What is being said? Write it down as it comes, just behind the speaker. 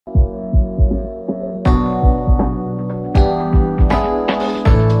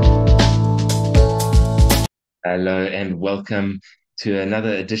Hello and welcome to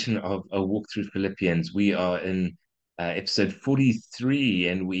another edition of A Walk Through Philippians. We are in episode 43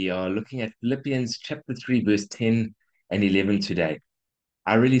 and we are looking at Philippians chapter 3, verse 10 and 11 today.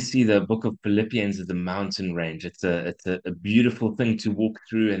 I really see the book of Philippians as a mountain range. It's a beautiful thing to walk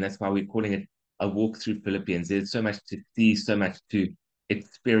through, and that's why we're calling it a walk through Philippians. There's so much to see, so much to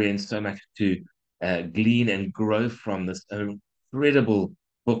experience, so much to glean and grow from this incredible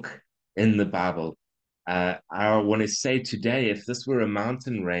book in the Bible. I want to say today, if this were a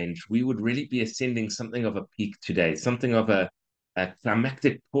mountain range, we would really be ascending something of a peak today, something of a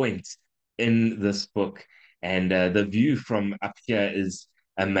climactic point in this book. And the view from up here is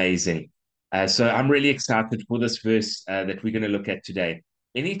amazing. So I'm really excited for this verse that we're going to look at today.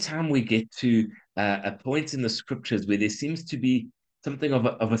 Anytime we get to a point in the scriptures where there seems to be something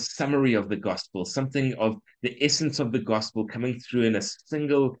of a summary of the gospel, something of the essence of the gospel coming through in a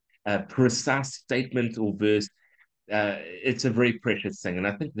single precise statement or verse, it's a very precious thing. And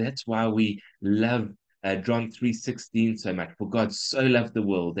I think that's why we love John 3:16 so much. For God so loved the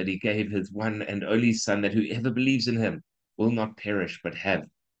world that he gave his one and only Son, that whoever believes in him will not perish but have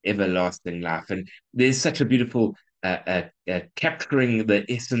everlasting life. And there's such a beautiful capturing the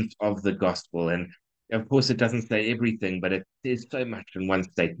essence of the gospel. And of course, it doesn't say everything, but it says so much in one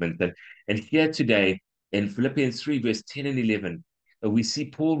statement. And here today in Philippians 3, verse 10 and 11, we see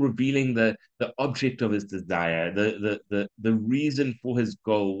Paul revealing the object of his desire, the reason for his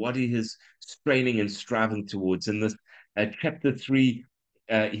goal, what he is straining and striving towards. In this chapter 3,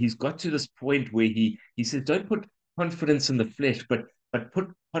 he's got to this point where he says, "Don't put confidence in the flesh, but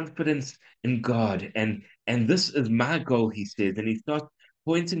put confidence in God." And this is my goal, he says, and he starts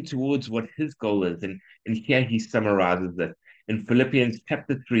pointing towards what his goal is. And here he summarizes it in Philippians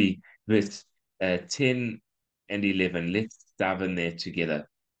chapter 3, verse 10 and 11. Let's dive in there together.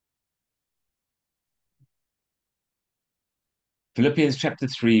 Philippians chapter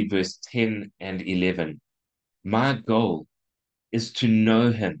 3, verse 10 and 11. My goal is to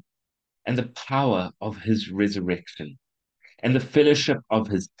know him and the power of his resurrection and the fellowship of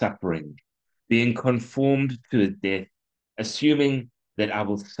his suffering, being conformed to his death, assuming that I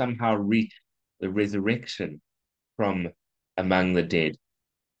will somehow reach the resurrection from among the dead.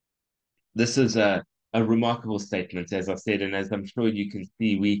 This is a remarkable statement, as I said, and as I'm sure you can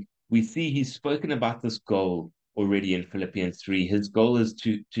see, we see he's spoken about this goal already in Philippians 3. His goal is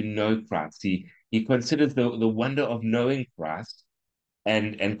to know Christ. He considers the wonder of knowing Christ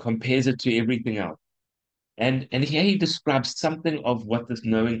and compares it to everything else. And here he describes something of what this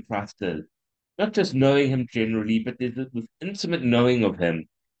knowing Christ is. Not just knowing him generally, but there's this intimate knowing of him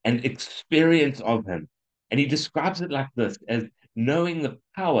and experience of him. And he describes it like this as knowing the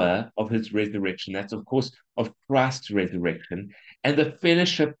power of his resurrection. That's, of course, of Christ's resurrection, and the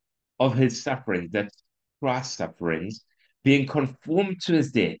fellowship of his sufferings. That's Christ's sufferings, being conformed to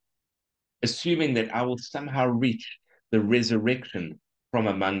his death, assuming that I will somehow reach the resurrection from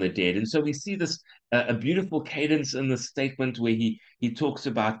among the dead. And so we see this a beautiful cadence in the statement where he talks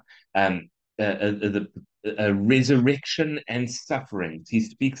about um, the resurrection and sufferings. He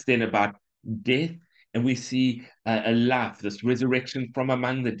speaks then about death, and we see a life, this resurrection from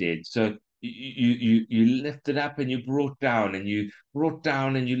among the dead. So you lifted up and you brought down, and you brought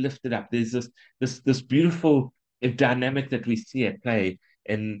down and you lifted up. There's this beautiful dynamic that we see at play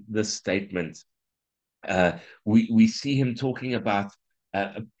in this statement. Uh, we see him talking about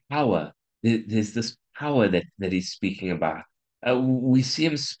power. There's this power that he's speaking about. We see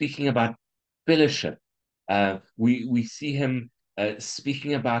him speaking about fellowship. We see him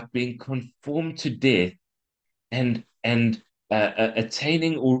speaking about being conformed to death and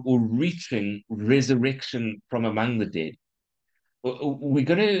attaining or reaching resurrection from among the dead. We're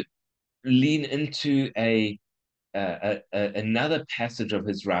going to lean into another passage of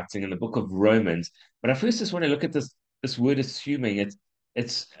his writing in the book of Romans. But I first just want to look at this word assuming.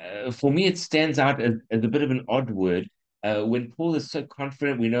 It's for me it stands out as a bit of an odd word. When Paul is so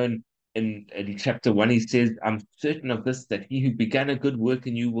confident, we know in chapter 1 he says, "I'm certain of this, that he who began a good work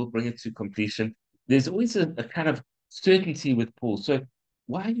in you will bring it to completion." There's always a kind of certainty with Paul. So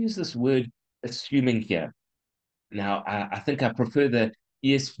why use this word assuming here? Now, I think I prefer the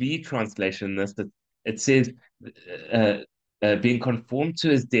ESV translation. This that it says, uh, "Being conformed to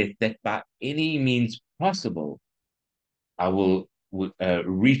his death, that by any means possible, I will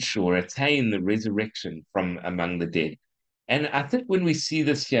reach or attain the resurrection from among the dead." And I think when we see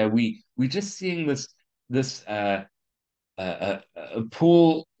this here, we're just seeing this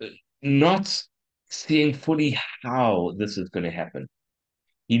Paul not seeing fully how this is going to happen.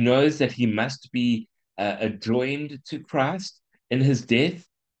 He knows that he must be joined to Christ in his death,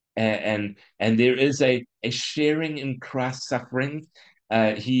 and there is a sharing in Christ's sufferings.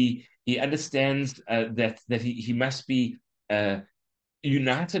 He understands that he must be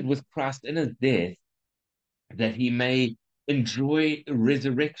united with Christ in his death, that he may enjoy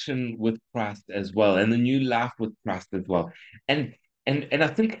resurrection with Christ as well, and the new life with Christ as well. And and I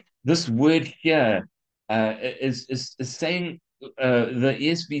think this word here is saying, the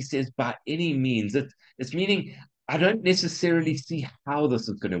ESV says by any means. It's meaning I don't necessarily see how this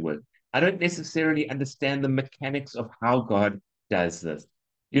is going to work. I don't necessarily understand the mechanics of how God does this.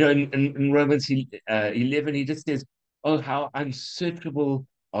 In Romans 11, he just says, "Oh, how unsearchable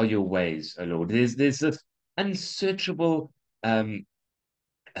are your ways, O Lord." There's this unsearchable um,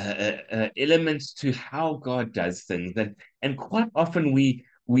 elements to how God does things, and quite often we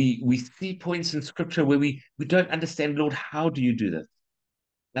see points in Scripture where we don't understand, Lord, how do you do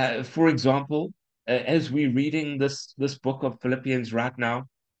this? For example, as we're reading this book of Philippians right now,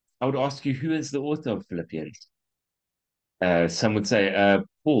 I would ask you, who is the author of Philippians? Some would say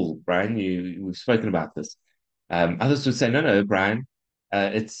Paul. Brian, we've spoken about this. Others would say, no, Brian,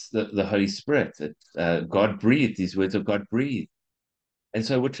 it's the Holy Spirit. It's God breathed. These words of God breathed. And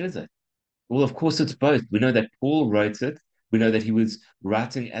so, which is it? Well, of course, it's both. We know that Paul wrote it. We know that he was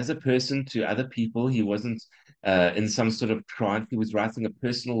writing as a person to other people. He wasn't in some sort of trance. He was writing a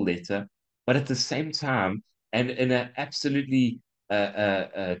personal letter. But at the same time, and in an absolutely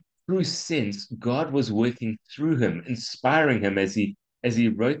true sense, God was working through him, inspiring him as he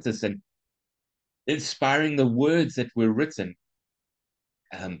wrote this, and inspiring the words that were written,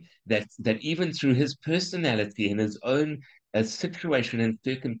 that even through his personality and his own situation and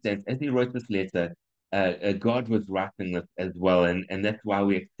circumstance, as he wrote this letter, God was writing this as well, and that's why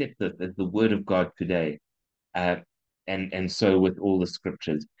we accept this as the word of God today, uh, and so with all the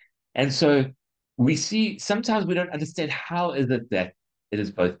scriptures, and so we see sometimes we don't understand how is it that it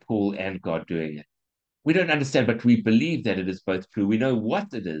is both Paul and God doing it. We don't understand, but we believe that it is both true. We know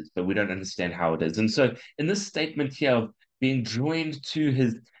what it is, but we don't understand how it is. And so, in this statement here of being joined to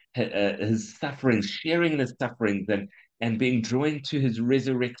his sufferings, sharing in his sufferings, and being joined to his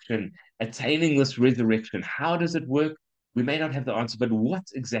resurrection, attaining this resurrection, how does it work? We may not have the answer, but what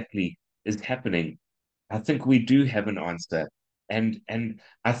exactly is happening? I think we do have an answer, and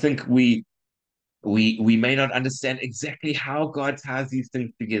I think we may not understand exactly how God ties these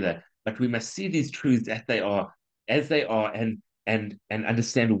things together, but we must see these truths as they are, and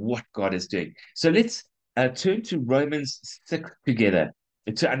understand what God is doing. So let's turn to Romans 6 together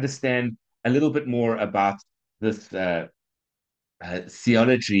to understand a little bit more about this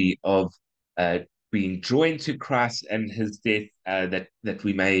theology of uh, being joined to Christ and his death, that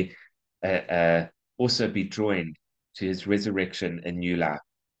we may also be joined to his resurrection and new life.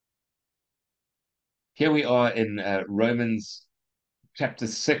 Here we are in Romans chapter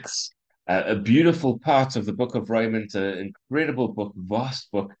 6, a beautiful part of the book of Romans, an incredible book, vast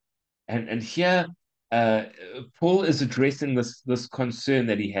book. And here uh, Paul is addressing this concern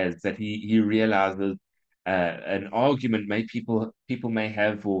that he has, that he realizes an argument people may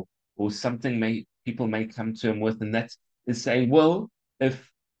have, or something may people may come to him with, and that is saying, well,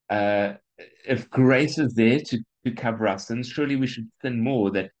 if uh, if grace is there to cover our sins, surely we should sin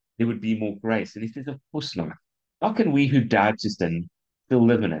more, that there would be more grace. And he says, of course not. How can we who died to sin still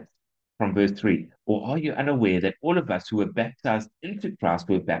live in it? From verse 3. Or are you unaware that all of us who were baptized into Christ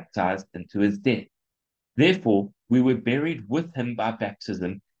were baptized into his death? Therefore, we were buried with him by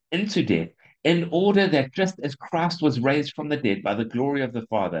baptism into death, in order that just as Christ was raised from the dead by the glory of the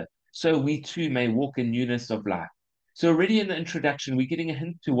Father, so we too may walk in newness of life. So, already in the introduction, we're getting a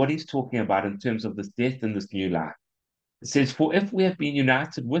hint to what he's talking about in terms of this death and this new life. It says, "For if we have been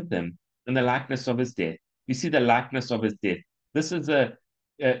united with him in the likeness of his death," you see the likeness of his death. This is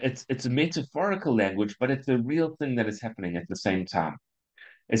it's a metaphorical language, but it's a real thing that is happening at the same time.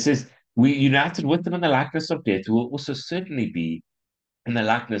 It says, "We united with him in the likeness of death, we will also certainly be in the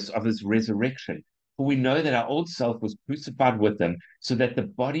likeness of his resurrection. For we know that our old self was crucified with him, so that the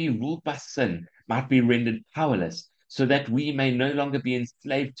body ruled by sin might be rendered powerless, so that we may no longer be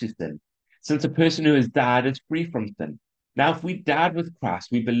enslaved to sin. Since a person who has died is free from sin. Now, if we died with Christ,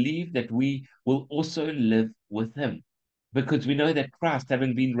 we believe that we will also live with him, because we know that Christ,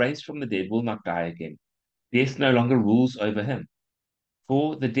 having been raised from the dead, will not die again. Death no longer rules over him.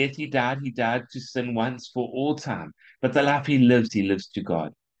 For the death he died to sin once for all time. But the life he lives to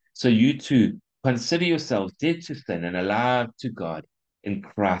God. So you too consider yourselves dead to sin and alive to God in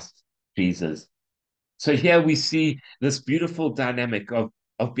Christ Jesus. So here we see this beautiful dynamic of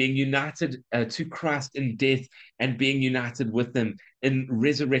being united to Christ in death, and being united with him in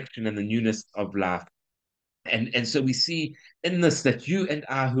resurrection and the newness of life. And so we see in this that you and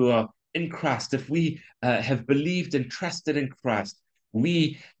I who are in Christ, if we have believed and trusted in Christ,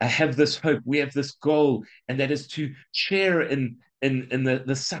 we have this hope, we have this goal, and that is to share in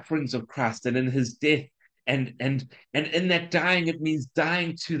the sufferings of Christ and in his death. And in that dying, it means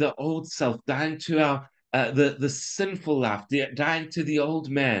dying to the old self, dying to our the sinful life, dying to the old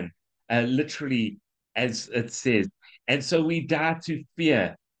man, literally, as it says. And so we die to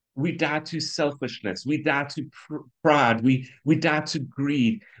fear, we die to selfishness, we die to pride, we die to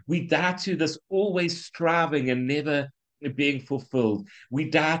greed, we die to this always striving and never being fulfilled. We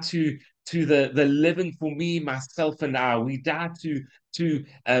die to the living for me, myself, and I. We die to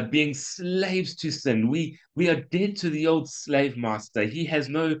being slaves to sin. We are dead to the old slave master. He has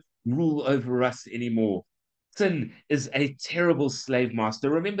no rule over us anymore. Sin is a terrible slave master.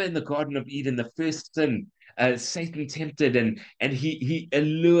 Remember in the Garden of Eden, the first sin, Satan tempted and he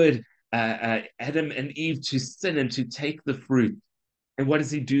allured Adam and Eve to sin and to take the fruit. And what does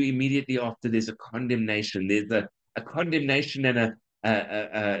he do immediately after? There's a condemnation. There's a condemnation and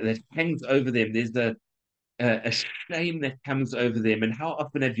that hangs over them. There's a shame that comes over them. And how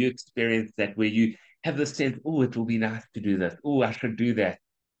often have you experienced that where you have the sense, oh, it will be nice to do this. Oh, I should do that.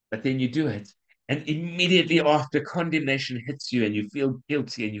 But then you do it. And immediately after, condemnation hits you and you feel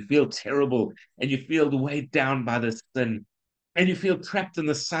guilty and you feel terrible and you feel weighed down by this sin. And you feel trapped in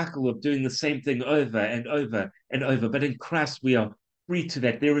the cycle of doing the same thing over and over and over. But in Christ, we are free to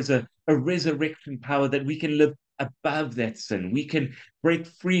that. There is a resurrection power that we can live above that sin. We can break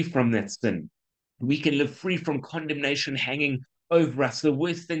free from that sin. We can live free from condemnation hanging over us. The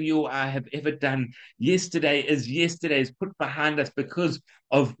worst thing you or I have ever done yesterday is put behind us because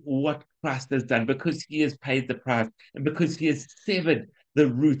of what Christ has done, because he has paid the price, and because he has severed the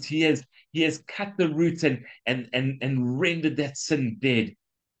root. He has cut the root and rendered that sin dead.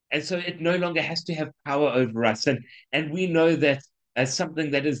 And so it no longer has to have power over us. And we know that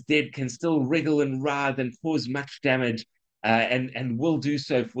something that is dead can still wriggle and writhe and cause much damage, and will do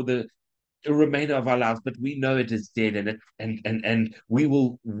so for the remainder of our lives, but we know it is dead, and we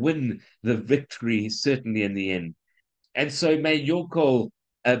will win the victory certainly in the end. And so may your goal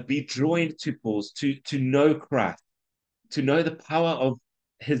be joined to Paul's, to know Christ, to know the power of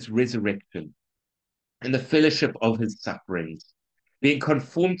his resurrection and the fellowship of his sufferings, being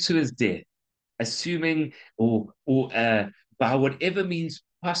conformed to his death, assuming or by whatever means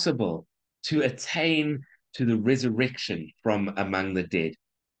possible to attain to the resurrection from among the dead.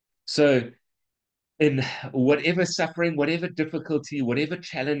 So in whatever suffering, whatever difficulty, whatever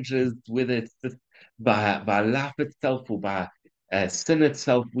challenges, whether it's by life itself or by sin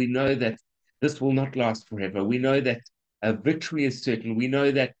itself, we know that this will not last forever. We know that victory is certain. We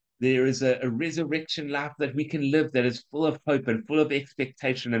know that there is a resurrection life that we can live that is full of hope and full of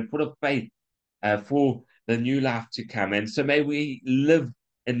expectation and full of faith for the new life to come. And so may we live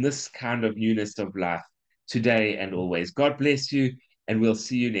in this kind of newness of life today and always. God bless you, and we'll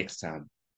see you next time.